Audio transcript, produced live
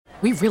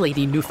We really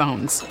need new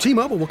phones.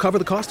 T-Mobile will cover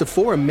the cost of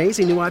 4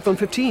 amazing new iPhone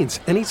 15s,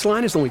 and each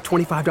line is only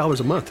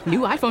 $25 a month. New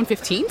iPhone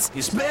 15s?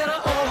 It's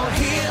better over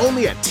here.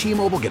 Only at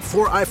T-Mobile, get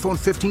 4 iPhone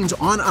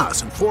 15s on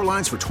us and 4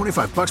 lines for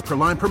 $25 per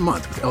line per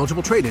month with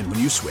eligible trade-in when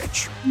you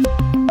switch.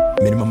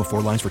 Minimum of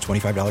 4 lines for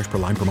 $25 per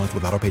line per month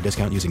with autopay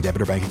discount using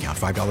debit or bank account.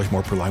 $5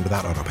 more per line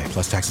without autopay,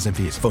 plus taxes and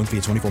fees. Phone fee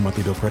at 24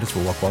 monthly bill credits for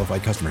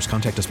well-qualified customers.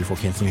 Contact us before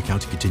canceling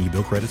account to continue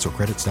bill credits or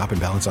credit stop and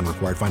balance on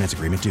required finance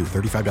agreement due.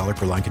 $35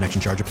 per line connection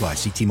charge applies.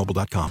 See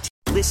T-Mobile.com.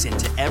 Listen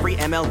to every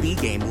MLB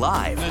game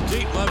live. In the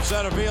deep left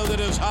center field, it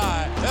is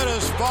high, it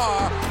is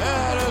far,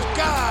 it is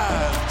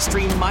gone.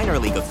 Stream minor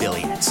league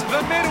affiliates.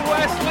 The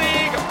Midwest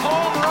League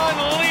home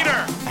run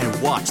leader.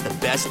 And watch the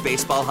best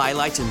baseball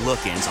highlights and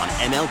look-ins on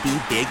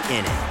MLB Big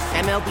Inning.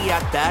 MLB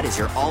At Bat is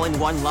your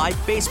all-in-one live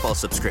baseball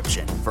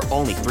subscription for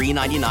only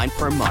 $3.99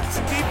 per month.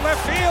 Deep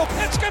left field,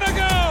 it's gonna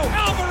go.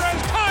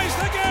 Alvarez ties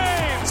the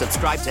game.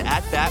 Subscribe to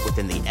At Bat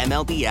within the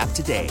MLB app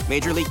today.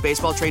 Major League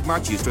Baseball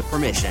trademarks used with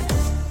permission.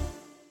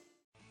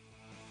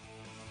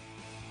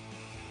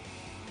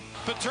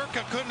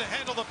 Peterka couldn't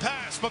handle the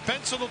pass, but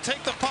Benson will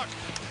take the puck.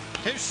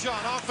 His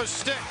shot off a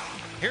stick.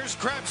 Here's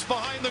Krebs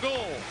behind the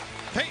goal.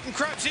 Peyton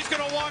Krebs, he's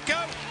going to walk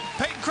out.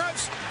 Peyton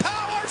Krebs,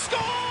 power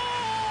scores!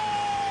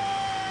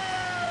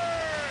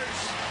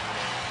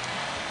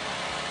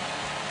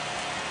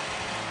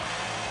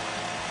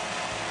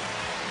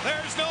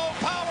 There's no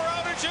power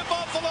outage in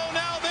Buffalo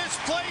now. This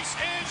place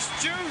is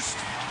juiced.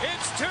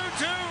 It's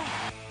 2-2.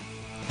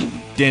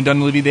 Dan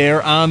Dunleavy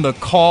there on the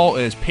call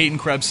as Peyton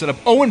Krebs set up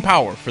Owen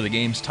Power for the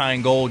game's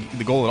tying goal,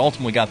 the goal that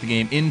ultimately got the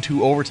game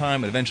into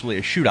overtime and eventually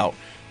a shootout,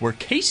 where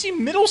Casey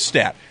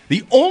Middlestat,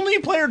 the only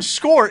player to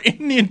score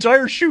in the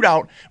entire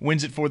shootout,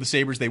 wins it for the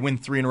Sabres. They win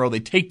 3 in a row.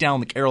 They take down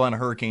the Carolina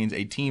Hurricanes,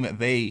 a team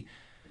they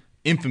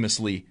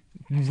infamously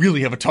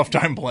really have a tough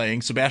time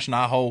playing. Sebastian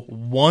Aho,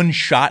 1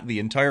 shot the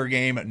entire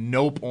game,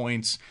 no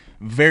points.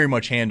 Very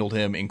much handled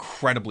him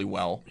incredibly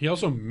well. He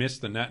also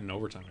missed the net in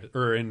overtime.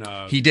 Or in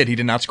He did. He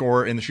did not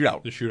score in the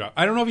shootout. The shootout.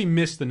 I don't know if he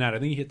missed the net. I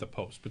think he hit the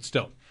post, but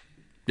still.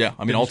 Yeah,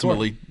 I mean,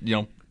 ultimately,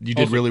 you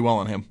did really well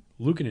on him.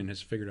 Luukkonen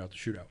has figured out the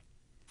shootout.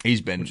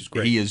 He's been. Which is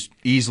great. He is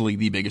easily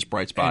the biggest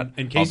bright spot.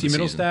 And Casey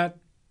Middlestat,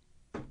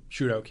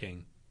 shootout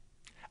king.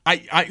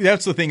 I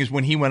that's the thing is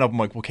when he went up, I'm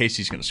like, well,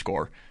 Casey's going to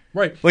score.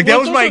 Right. Like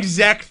that was my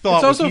exact thought.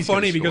 It's also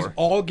funny because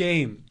all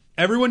game,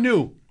 everyone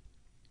knew.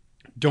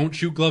 Don't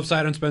shoot glove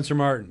side on Spencer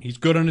Martin. He's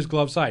good on his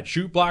glove side.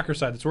 Shoot blocker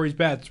side. That's where he's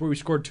bad. That's where we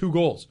scored 2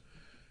 goals.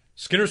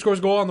 Skinner scores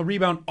a goal on the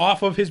rebound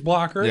off of his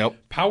blocker.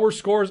 Yep. Power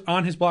scores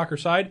on his blocker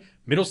side.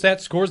 Middlestat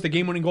scores the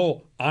game-winning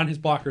goal on his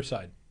blocker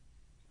side.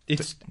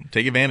 It's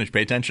take advantage.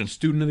 Pay attention.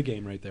 Student of the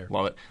game right there.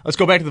 Love it. Let's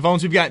go back to the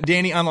phones. We've got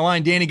Danny on the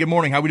line. Danny, good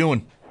morning. How we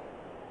doing?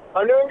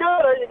 I'm doing good.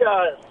 How you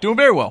guys? Doing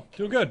very well.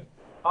 Doing good.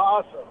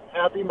 Awesome.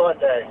 Happy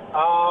Monday.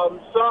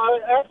 So I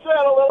actually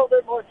had a little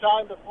bit more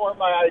time to form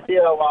my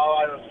idea while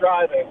I was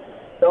driving.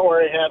 Don't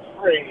worry,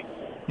 hands-free.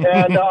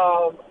 And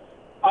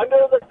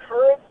under the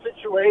current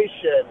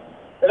situation,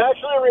 it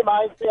actually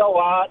reminds me a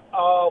lot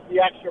of the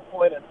extra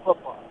point in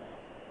football.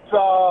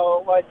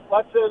 So, like,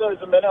 let's say there's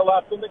a minute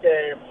left in the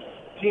game,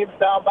 team's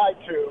down by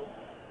 2.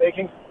 They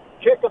can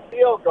kick a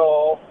field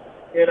goal,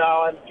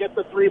 and get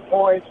the 3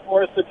 points,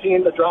 force the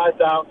team to drive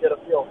down, get a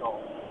field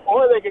goal.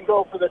 Or they can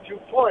go for the 2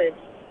 points,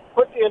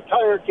 put the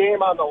entire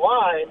game on the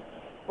line,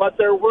 but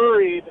they're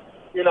worried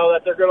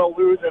that they're going to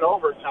lose in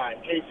overtime.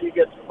 KC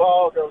gets the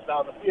ball, goes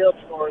down the field,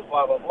 scores,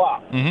 blah, blah, blah.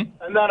 Mm-hmm.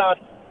 And then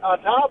on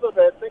top of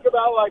it, think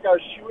about like our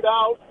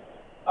shootout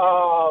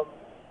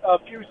a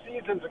few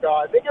seasons ago.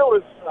 I think it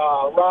was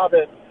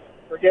Robin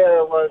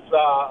Reguera was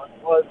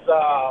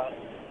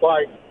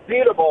like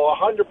beatable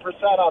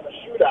 100% on the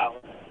shootout.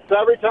 So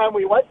every time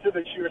we went to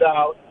the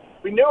shootout,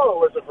 we knew it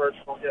was a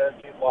virtual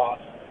guaranteed loss.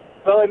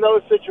 So in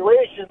those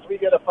situations, we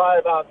get a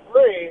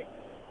 5-on-3,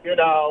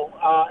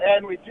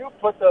 and we do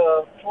put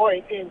the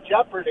point in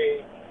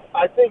jeopardy.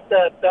 I think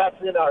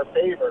that's in our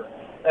favor.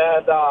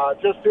 And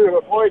just to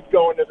avoid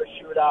going to the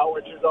shootout,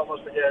 which is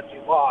almost a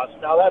guaranteed loss.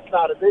 Now, that's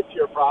not a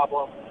this-year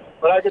problem,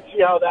 but I could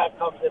see how that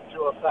comes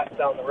into effect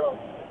down the road.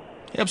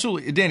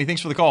 Absolutely. Danny,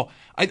 thanks for the call.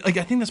 I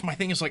think that's my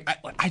thing is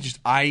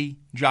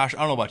Josh, I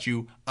don't know about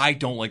you, I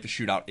don't like the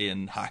shootout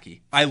in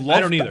hockey. I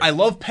don't either. I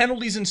love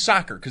penalties in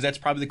soccer because that's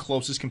probably the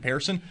closest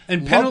comparison.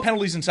 And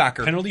penalties in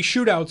soccer. Penalty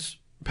shootouts,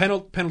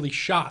 penalty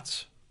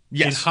shots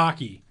in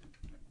hockey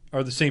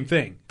are the same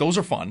thing. Those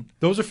are fun.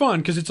 Those are fun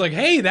because it's like,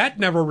 hey, that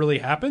never really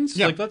happens.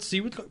 Yeah. Like, let's see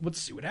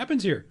what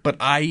happens here. But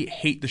I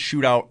hate the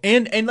shootout.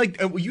 And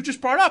like you just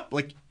brought up,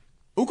 like,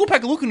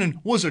 Ukko-Pekka Luukkonen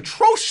was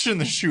atrocious in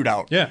the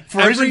shootout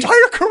for his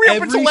entire career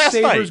up until last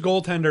night. Every Sabres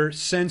goaltender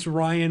since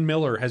Ryan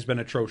Miller has been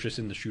atrocious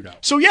in the shootout.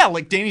 So, yeah,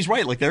 like Danny's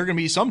right. Like, there are going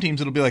to be some teams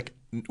that will be like,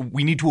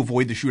 we need to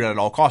avoid the shootout at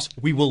all costs.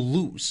 We will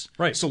lose.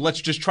 Right. So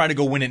let's just try to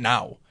go win it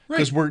now.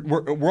 Because we're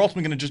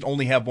ultimately going to just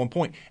only have 1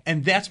 point.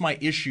 And that's my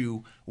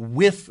issue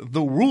with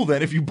the rule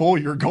that if you bowl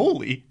your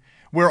goalie,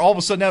 where all of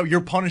a sudden now you're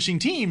punishing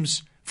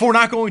teams for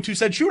not going to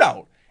said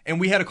shootout.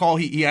 And we had a call,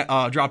 he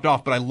dropped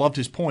off, but I loved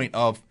his point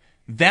of,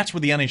 That's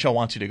where the NHL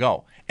wants you to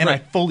go. And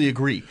Right. I fully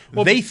agree.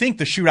 Well, they think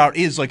the shootout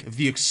is like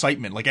the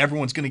excitement. Like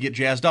everyone's going to get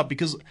jazzed up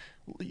because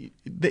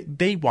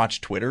they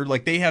watch Twitter.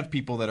 Like they have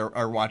people that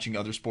are watching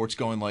other sports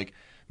going like,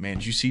 man,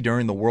 did you see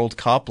during the World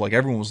Cup? Like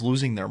everyone was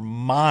losing their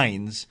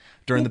minds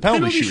during the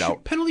penalty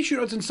shootout. Penalty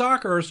shootouts in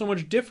soccer are so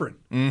much different.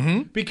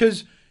 Mm-hmm.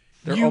 Because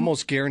they're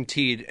almost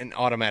guaranteed an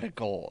automatic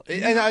goal.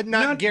 And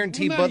not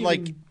guaranteed, but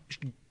like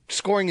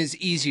scoring is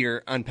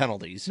easier on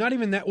penalties. Not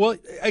even that. Well,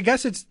 I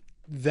guess it's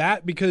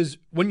that because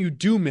when you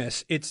do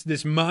miss, it's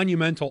this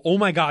monumental, oh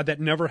my God,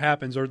 that never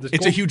happens. Or this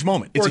It's a huge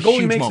moment. It's or a goalie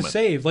huge makes moment. a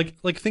save. Like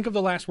think of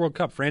the last World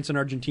Cup, France and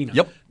Argentina.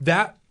 Yep.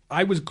 That,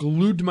 I was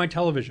glued to my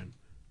television.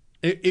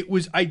 It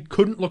was, I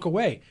couldn't look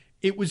away.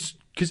 It was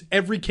because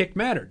every kick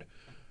mattered.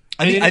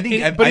 I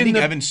think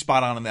Evan's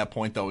spot on that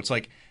point, though. It's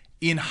like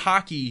in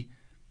hockey,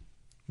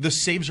 the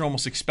saves are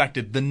almost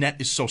expected. The net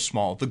is so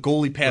small. The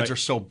goalie pads are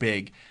so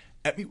big.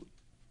 I mean,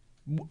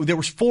 there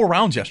was 4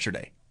 rounds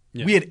yesterday.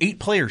 Yeah. We had 8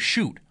 players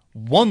shoot.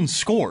 1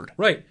 scored.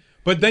 Right.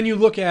 But then you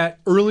look at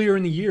earlier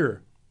in the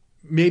year,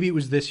 maybe it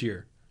was this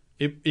year.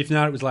 If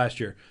not, it was last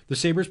year. The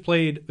Sabres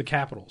played the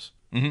Capitals.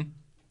 Mm-hmm.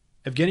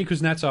 Evgeny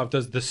Kuznetsov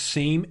does the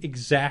same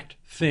exact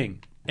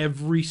thing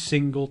every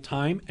single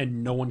time,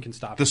 and no one can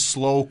stop him. The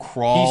slow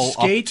crawl he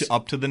skates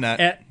up to the net.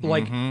 At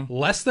like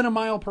less than a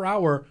mile per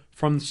hour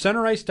from the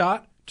center ice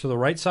dot to the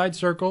right side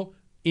circle,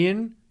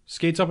 in,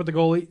 skates up at the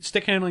goalie,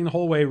 stick handling the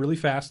whole way really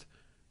fast,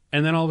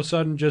 and then all of a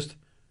sudden just,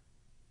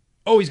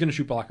 he's going to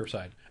shoot blocker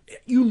side.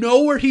 You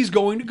know where he's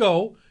going to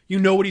go. You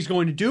know what he's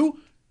going to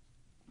do.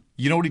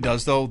 You know what he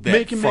does, though,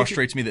 that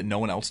frustrates me that no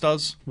one else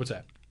does? What's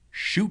that?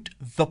 Shoot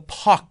the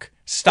puck.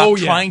 Stop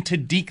trying to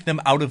deke them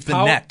out of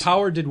the net.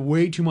 Power did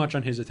way too much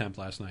on his attempt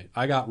last night.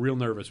 I got real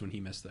nervous when he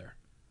missed there.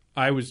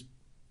 I was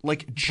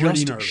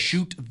just nervous.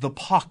 Shoot the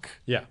puck.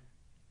 Yeah.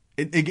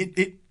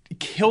 It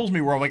kills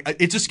me where I'm like,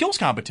 it's a skills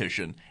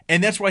competition.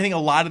 And that's why I think a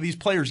lot of these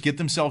players get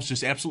themselves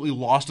just absolutely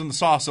lost in the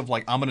sauce of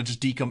like, I'm going to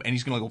just deke him and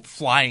he's going to go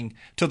flying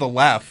to the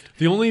left.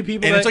 The only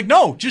people it's like,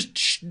 no,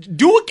 just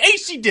do what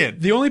Casey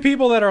did. The only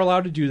people that are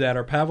allowed to do that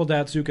are Pavel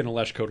Datsyuk and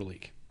Alesh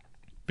Kotelik.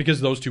 Because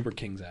those two were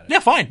kings at it. Yeah,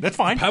 fine. That's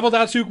fine. Pavel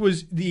Datsyuk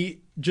was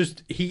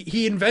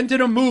he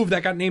invented a move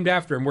that got named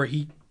after him where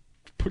he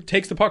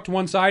takes the puck to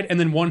one side and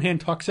then one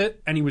hand tucks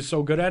it, and he was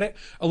so good at it.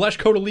 Alesh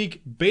Kotelik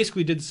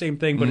basically did the same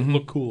thing, but it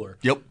looked cooler.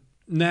 Yep.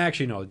 Nah,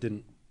 actually, no, it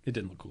didn't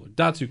look cooler.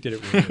 Datsyuk did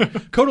it really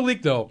good.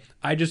 Kotelik, though,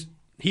 I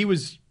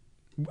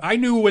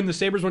knew when the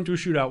Sabres went to a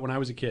shootout when I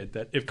was a kid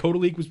that if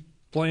Kotelik was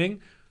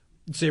playing,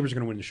 the Sabres are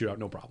going to win the shootout,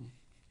 no problem.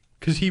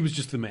 Because he was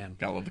just the man.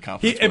 Gotta love the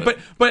confidence.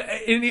 But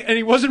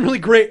he wasn't really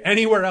great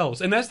anywhere else.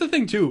 And that's the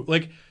thing, too.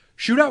 Like,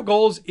 shootout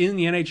goals in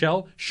the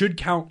NHL should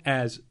count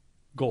as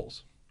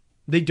goals.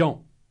 They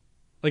don't.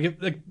 Like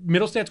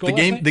Middlestad's goal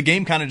the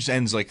game kind of just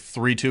ends like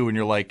 3-2, and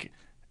you're like,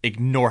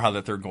 ignore how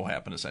that third goal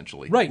happened,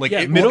 essentially. Right. Like,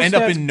 yeah, it will end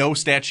up in no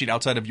stat sheet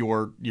outside of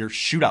your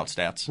shootout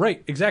stats.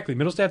 Right, exactly.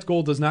 Middlestad's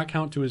goal does not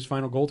count to his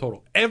final goal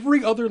total.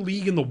 Every other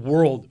league in the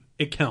world,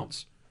 it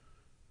counts.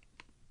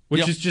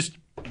 Which is just...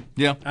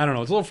 Yeah. I don't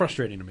know. It's a little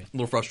frustrating to me. A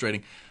little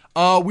frustrating.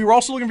 We were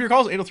also looking for your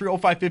calls,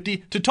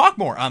 803-0550, to talk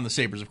more on the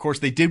Sabres. Of course,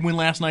 they did win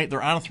last night.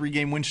 They're on a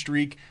 3-game win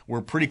streak.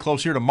 We're pretty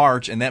close here to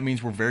March, and that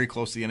means we're very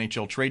close to the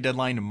NHL trade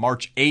deadline,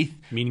 March 8th.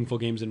 Meaningful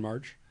games in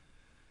March?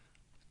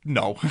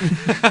 No.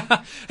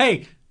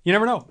 Hey, you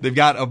never know. They've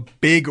got a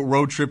big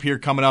road trip here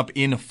coming up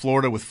in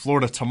Florida with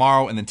Florida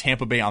tomorrow and then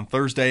Tampa Bay on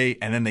Thursday,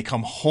 and then they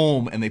come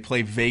home and they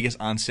play Vegas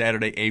on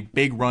Saturday. A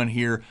big run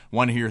here.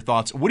 Want to hear your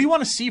thoughts. What do you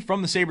want to see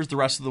from the Sabres the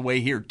rest of the way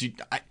here?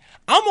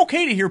 I'm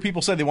okay to hear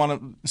people say they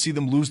want to see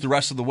them lose the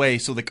rest of the way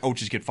so the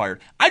coaches get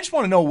fired. I just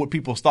want to know what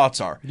people's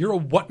thoughts are. You're a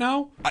what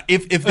now?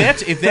 If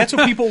that's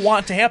what people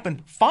want to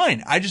happen,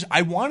 fine.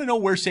 I want to know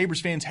where Sabres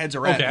fans' heads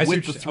are at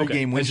with the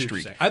 3-game win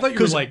streak. I thought you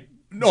were like...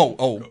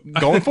 No,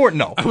 going for it?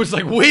 No. I was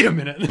like, wait a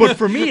minute. But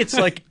for me, it's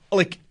like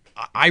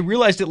I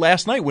realized it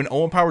last night when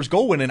Owen Power's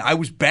goal went in, I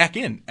was back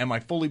in. Am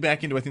I fully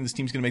back into I think this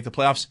team's going to make the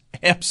playoffs?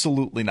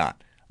 Absolutely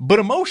not. But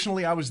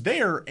emotionally, I was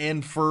there,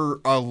 and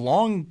for a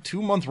long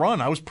 2-month run,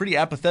 I was pretty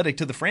apathetic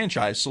to the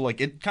franchise. So, like,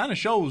 it kind of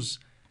shows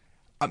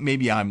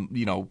maybe I'm,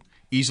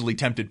 easily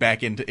tempted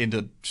back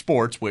into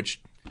sports,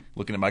 which,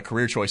 looking at my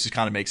career choices,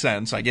 kind of makes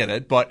sense. I get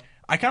it. But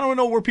I kind of want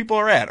to know where people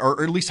are at,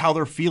 or at least how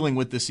they're feeling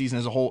with this season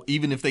as a whole,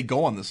 even if they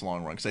go on this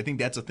long run. Because I think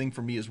that's a thing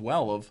for me as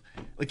well of,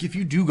 like, if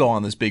you do go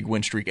on this big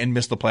win streak and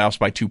miss the playoffs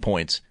by 2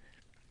 points.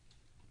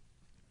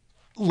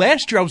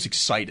 Last year I was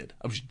excited.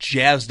 I was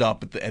jazzed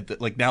up at the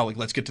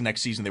let's get to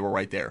next season. They were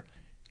right there.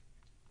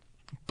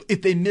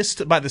 If they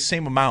missed by the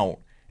same amount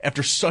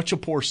after such a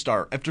poor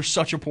start, after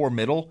such a poor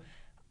middle,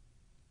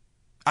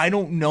 I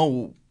don't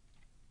know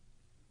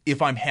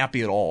if I'm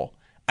happy at all.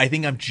 I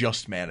think I'm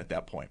just mad at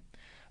that point.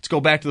 Let's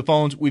go back to the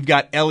phones. We've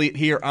got Elliot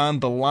here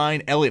on the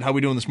line. Elliot, how are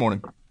we doing this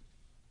morning?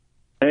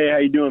 Hey, how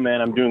you doing, man?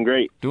 I'm doing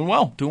great. Doing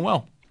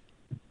well.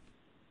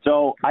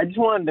 So I just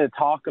wanted to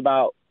talk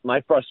about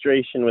my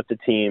frustration with the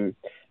team,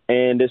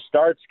 and it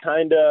starts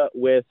kind of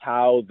with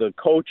how the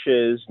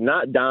coaches,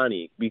 not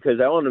Donnie,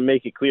 because I want to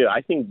make it clear,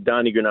 I think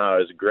Donnie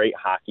Granado is a great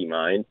hockey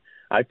mind.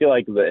 I feel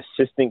like the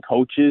assistant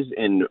coaches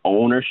and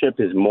ownership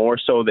is more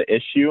so the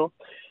issue.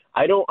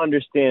 I don't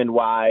understand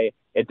why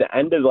at the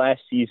end of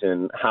last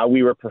season, how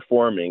we were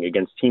performing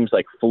against teams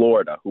like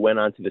Florida, who went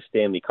on to the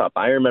Stanley Cup.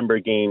 I remember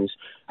games,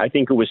 I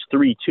think it was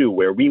 3-2,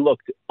 where we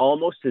looked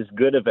almost as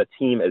good of a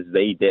team as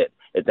they did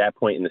at that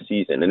point in the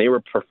season. And they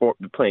were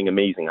playing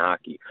amazing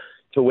hockey,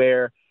 to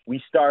where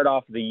we start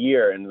off the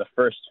year and the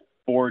first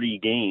 40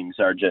 games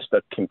are just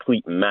a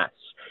complete mess.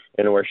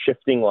 And we're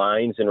shifting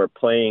lines and we're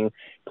playing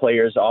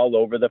players all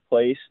over the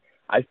place.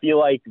 I feel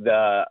like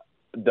the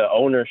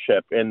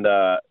ownership and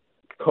the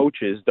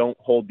coaches don't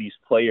hold these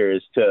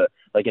players to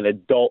like an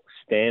adult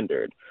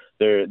standard.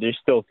 They're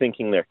still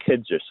thinking they're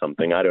kids or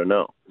something. I don't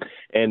know.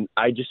 And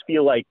I just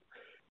feel like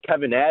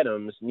Kevin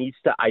Adams needs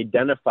to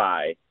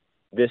identify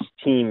this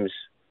team's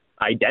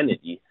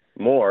identity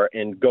more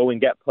and go and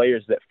get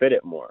players that fit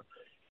it more.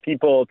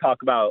 People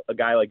talk about a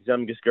guy like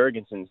Zemgus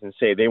Girgensons and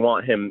say they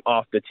want him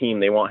off the team,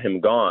 they want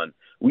him gone.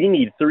 We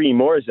need 3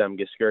 more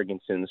Zemgus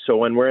Girgensons so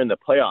when we're in the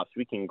playoffs,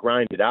 we can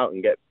grind it out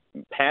and get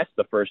past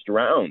the first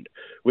round.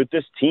 With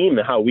this team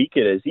and how weak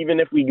it is, even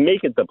if we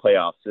make it the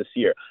playoffs this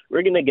year,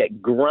 we're going to get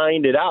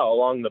grinded out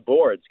along the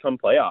boards come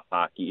playoff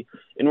hockey,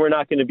 and we're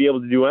not going to be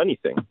able to do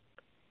anything.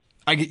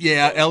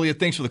 Elliot,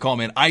 thanks for the call,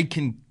 man. I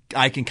can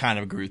kind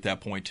of agree with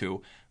that point,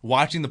 too.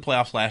 Watching the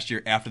playoffs last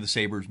year after the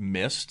Sabres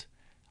missed,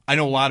 I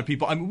know a lot of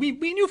people, I mean, we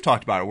and you have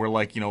talked about it. We're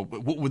like,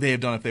 what would they have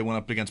done if they went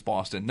up against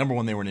Boston? Number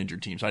one, they were an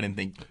injured team, so I didn't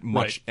think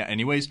much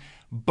anyways.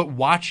 But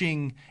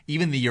watching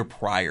even the year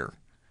prior,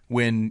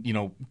 when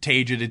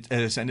Tage had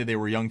ascended, they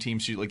were a young team,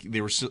 so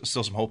there was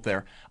still some hope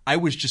there. I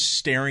was just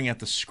staring at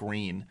the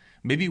screen.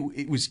 Maybe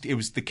it was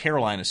the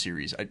Carolina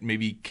series,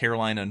 maybe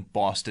Carolina and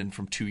Boston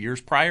from 2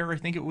 years prior. I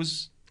think it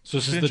was. So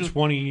this is the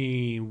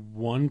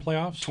 21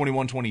 playoffs?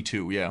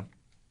 21-22, yeah.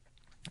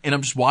 And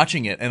I'm just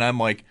watching it, and I'm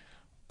like,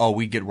 oh,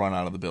 we get run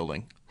out of the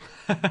building.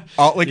 And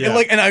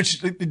I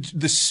just,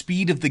 the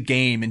speed of the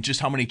game and just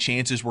how many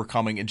chances were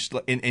coming,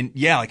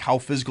 and how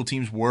physical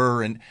teams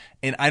were, and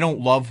I don't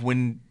love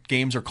when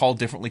games are called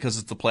differently because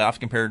it's the playoffs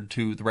compared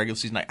to the regular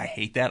season. I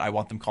hate that. I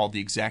want them called the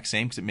exact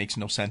same because it makes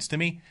no sense to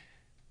me.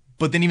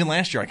 But then even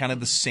last year, I kind of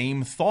had the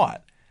same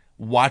thought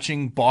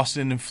watching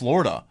Boston and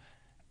Florida,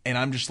 and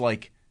I'm just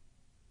like,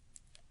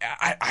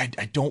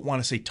 I don't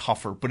want to say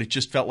tougher, but it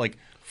just felt like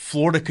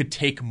Florida could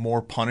take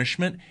more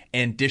punishment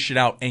and dish it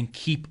out and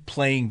keep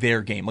playing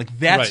their game. Like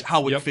that's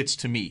how it fits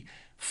to me.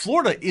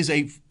 Florida is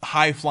a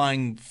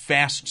high-flying,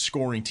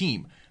 fast-scoring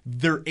team.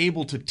 They're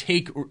able to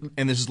take,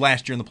 and this is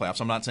last year in the playoffs.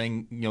 I'm not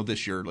saying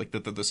this year like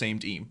the same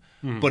team,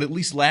 but at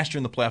least last year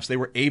in the playoffs they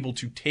were able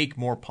to take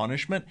more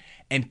punishment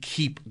and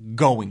keep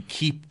going,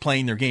 keep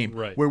playing their game.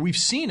 Right. Where we've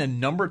seen a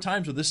number of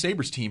times with this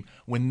Sabres team,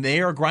 when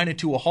they are grinded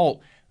to a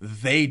halt,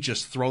 they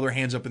just throw their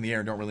hands up in the air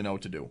and don't really know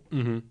what to do.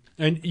 Mm-hmm.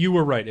 And you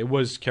were right. It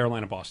was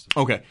Carolina-Boston.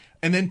 Okay.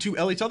 And then to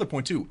Elliot's other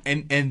point, too,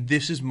 and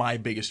this is my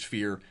biggest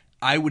fear,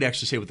 I would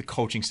actually say with the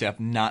coaching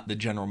staff, not the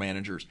general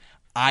managers.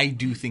 I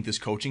do think this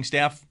coaching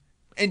staff,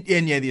 and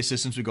the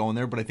assistants would go in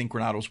there, but I think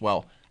Granato as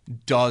well,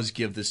 does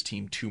give this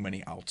team too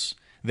many outs.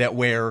 That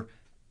where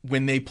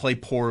when they play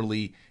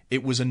poorly,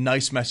 it was a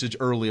nice message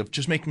early of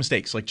just make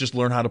mistakes. Like just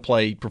learn how to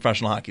play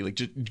professional hockey. Like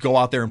just go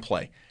out there and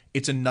play.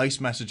 It's a nice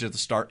message at the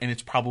start, and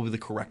it's probably the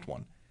correct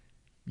one.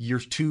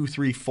 Years 2,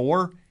 3,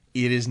 4,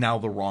 it is now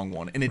the wrong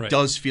one. And it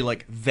does feel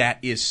like that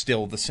is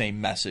still the same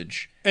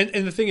message and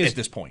the thing is, at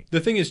this point. The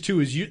thing is,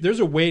 too, is there's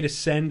a way to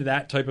send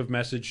that type of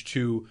message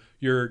to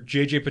your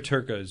J.J.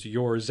 Peterkas,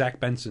 your Zach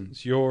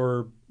Bensons,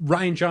 your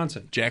Ryan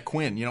Johnson. Jack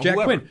Quinn, Jack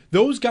Quinn.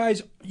 Those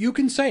guys, you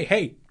can say,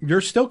 hey,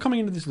 you're still coming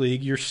into this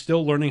league. You're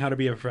still learning how to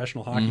be a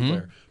professional hockey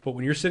player. But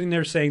when you're sitting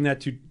there saying that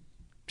to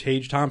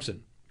Tage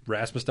Thompson,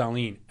 Rasmus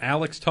Dahlin,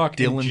 Alex Tuck,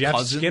 Dylan and Jeff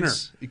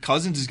Cousins. Skinner.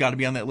 Cousins has got to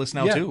be on that list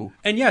now, too.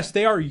 And yes,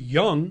 they are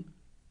young,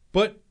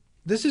 but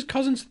this is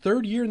Cousins'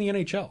 third year in the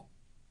NHL.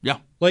 Yeah.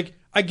 Like,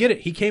 I get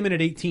it. He came in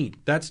at 18.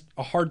 That's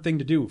a hard thing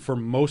to do for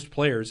most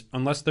players,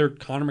 unless they're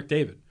Connor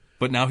McDavid.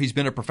 But now he's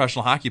been a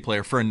professional hockey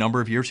player for a number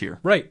of years here.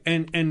 Right.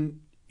 And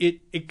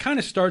it kind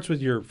of starts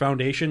with your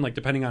foundation, like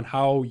depending on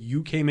how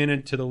you came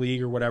into the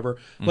league or whatever.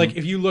 Mm-hmm. Like,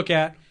 if you look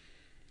at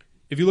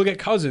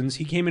Cousins,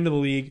 he came into the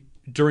league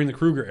during the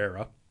Kruger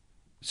era.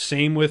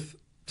 Same with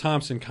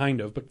Thompson, kind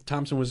of, but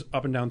Thompson was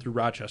up and down through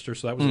Rochester,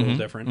 so that was a little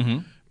different. Mm-hmm.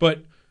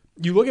 But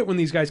you look at when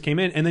these guys came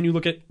in, and then you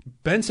look at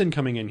Benson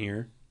coming in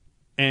here,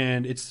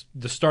 and it's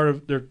the start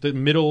of the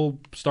middle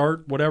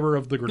start, whatever,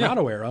 of the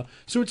Granato era.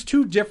 So it's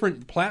two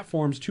different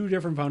platforms, two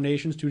different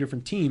foundations, two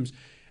different teams,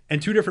 and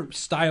two different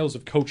styles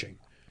of coaching.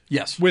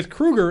 Yes. With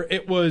Kruger,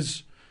 it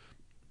was...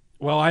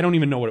 Well, I don't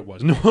even know what it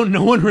was. No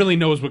one really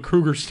knows what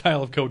Kruger's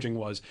style of coaching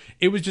was.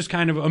 It was just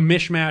kind of a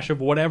mishmash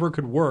of whatever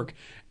could work,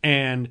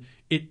 and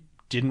it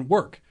didn't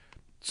work.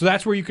 So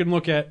that's where you can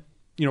look at,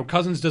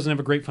 Cousins doesn't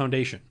have a great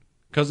foundation.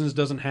 Cousins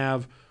doesn't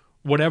have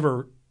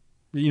whatever,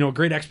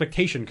 great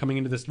expectation coming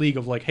into this league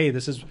of like, hey,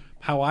 this is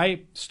how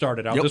I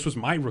started out. Yep. This was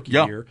my rookie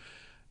year.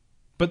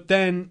 But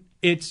then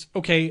it's,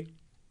 okay,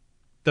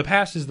 the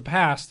past is the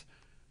past.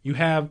 You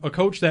have a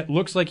coach that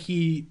looks like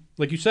he,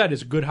 like you said,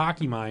 is a good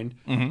hockey mind.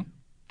 Mm-hmm.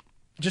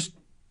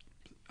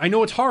 I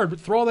know it's hard, but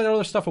throw all that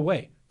other stuff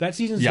away. That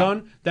season's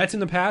done. That's in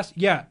the past.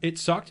 Yeah, it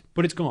sucked,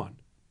 but it's gone.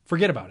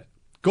 Forget about it.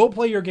 Go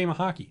play your game of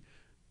hockey.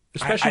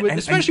 Especially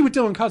with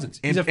Dylan Cousins.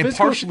 He's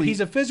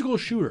a physical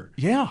shooter.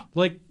 Yeah.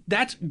 Like,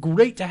 that's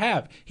great to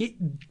have.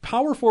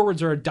 Power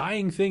forwards are a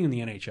dying thing in the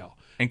NHL.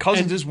 And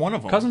Cousins is one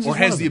of them. Or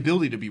has the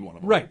ability to be one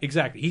of them. Right,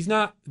 exactly. He's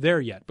not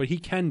there yet, but he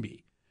can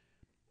be.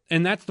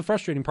 And that's the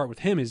frustrating part with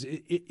him is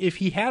if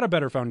he had a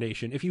better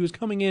foundation, if he was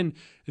coming in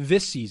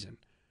this season,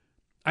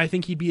 I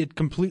think he'd be a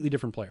completely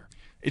different player.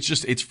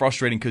 It's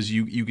frustrating because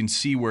you can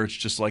see where it's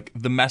just like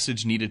the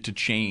message needed to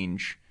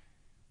change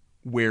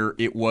where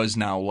it was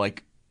now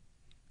like,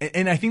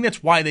 and I think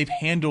that's why they've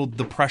handled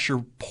the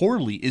pressure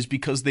poorly is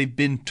because they've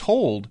been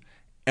told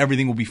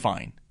everything will be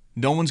fine.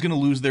 No one's going to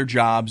lose their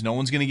jobs. No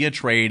one's going to get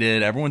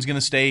traded. Everyone's going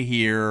to stay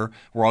here.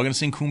 We're all going to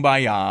sing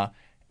Kumbaya.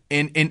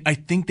 And I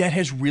think that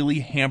has really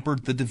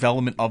hampered the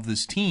development of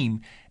this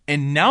team.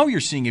 And now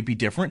you're seeing it be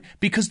different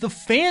because the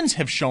fans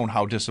have shown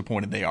how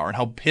disappointed they are and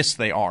how pissed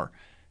they are.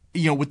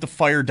 With the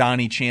Fire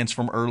Donnie chants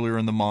from earlier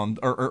in the month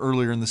or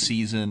earlier in the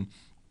season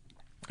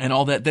and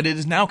all that it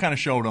has now kind of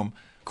showed them,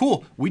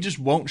 cool, we just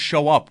won't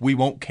show up. We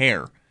won't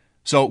care.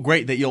 So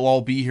great that you'll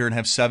all be here and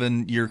have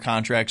 7-year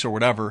contracts or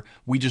whatever.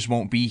 We just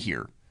won't be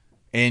here.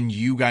 And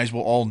you guys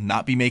will all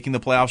not be making the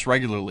playoffs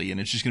regularly.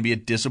 And it's just going to be a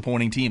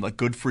disappointing team. Like,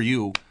 good for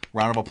you.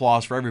 Round of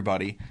applause for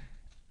everybody.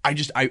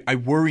 I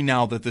worry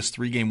now that this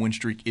 3-game win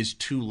streak is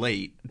too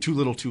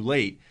little too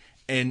late.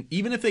 And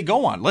even if they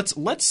go on,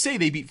 let's say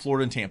they beat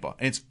Florida and Tampa,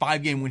 and it's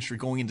 5-game win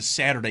streak going into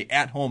Saturday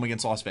at home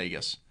against Las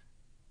Vegas.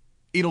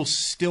 It'll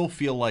still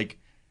feel like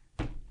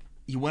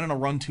you went on a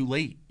run too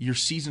late. Your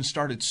season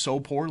started so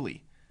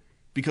poorly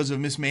because of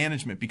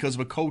mismanagement, because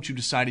of a coach who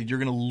decided you're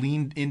going to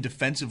lean in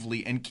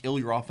defensively and kill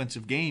your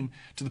offensive game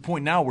to the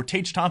point now where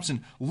Tage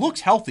Thompson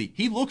looks healthy.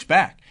 He looks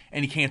back,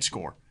 and he can't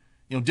score.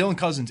 Dylan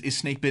Cousins is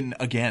snake bitten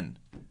again.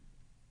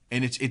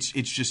 And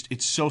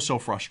it's so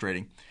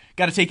frustrating.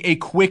 Got to take a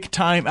quick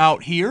time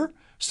out here.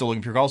 Still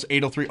looking for your calls,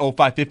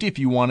 803-0550 if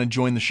you want to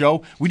join the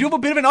show. We do have a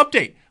bit of an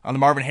update on the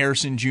Marvin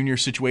Harrison Jr.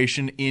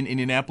 situation in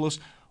Indianapolis.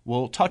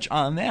 We'll touch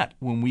on that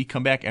when we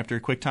come back after a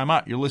quick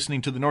timeout. You're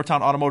listening to the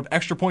Northtown Automotive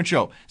Extra Point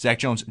Show. Zach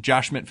Jones,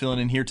 Josh Schmidt filling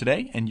in here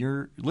today, and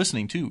you're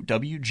listening to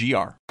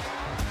WGR.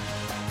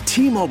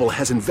 T-Mobile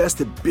has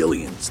invested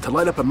billions to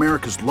light up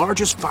America's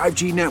largest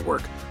 5G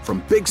network,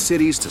 from big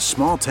cities to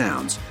small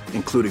towns,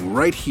 including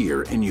right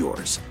here in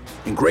yours.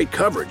 And great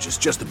coverage is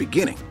just the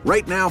beginning.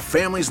 Right now,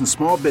 families and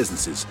small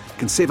businesses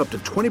can save up to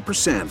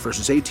 20%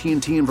 versus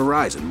AT&T and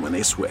Verizon when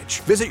they switch.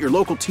 Visit your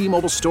local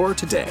T-Mobile store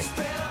today.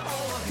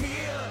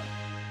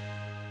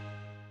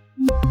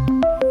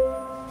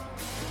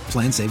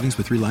 Plan savings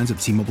with 3 lines of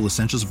T-Mobile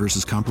Essentials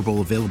versus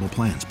comparable available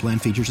plans. Plan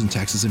features and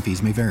taxes and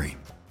fees may vary.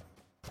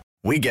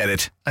 We get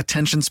it.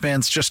 Attention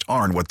spans just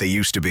aren't what they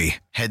used to be.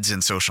 Heads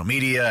in social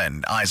media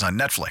and eyes on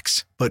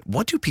Netflix. But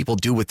what do people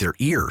do with their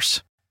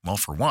ears? Well,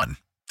 for one,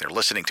 they're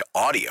listening to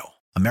audio.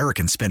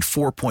 Americans spend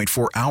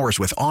 4.4 hours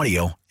with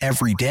audio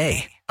every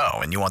day. Oh,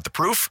 and you want the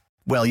proof?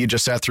 Well, you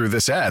just sat through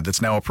this ad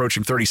that's now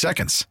approaching 30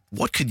 seconds.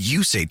 What could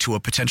you say to a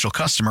potential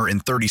customer in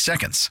 30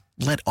 seconds?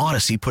 Let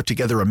Odyssey put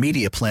together a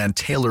media plan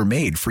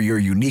tailor-made for your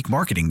unique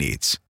marketing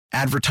needs.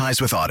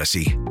 Advertise with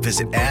Odyssey.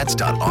 Visit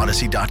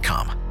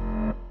ads.odyssey.com.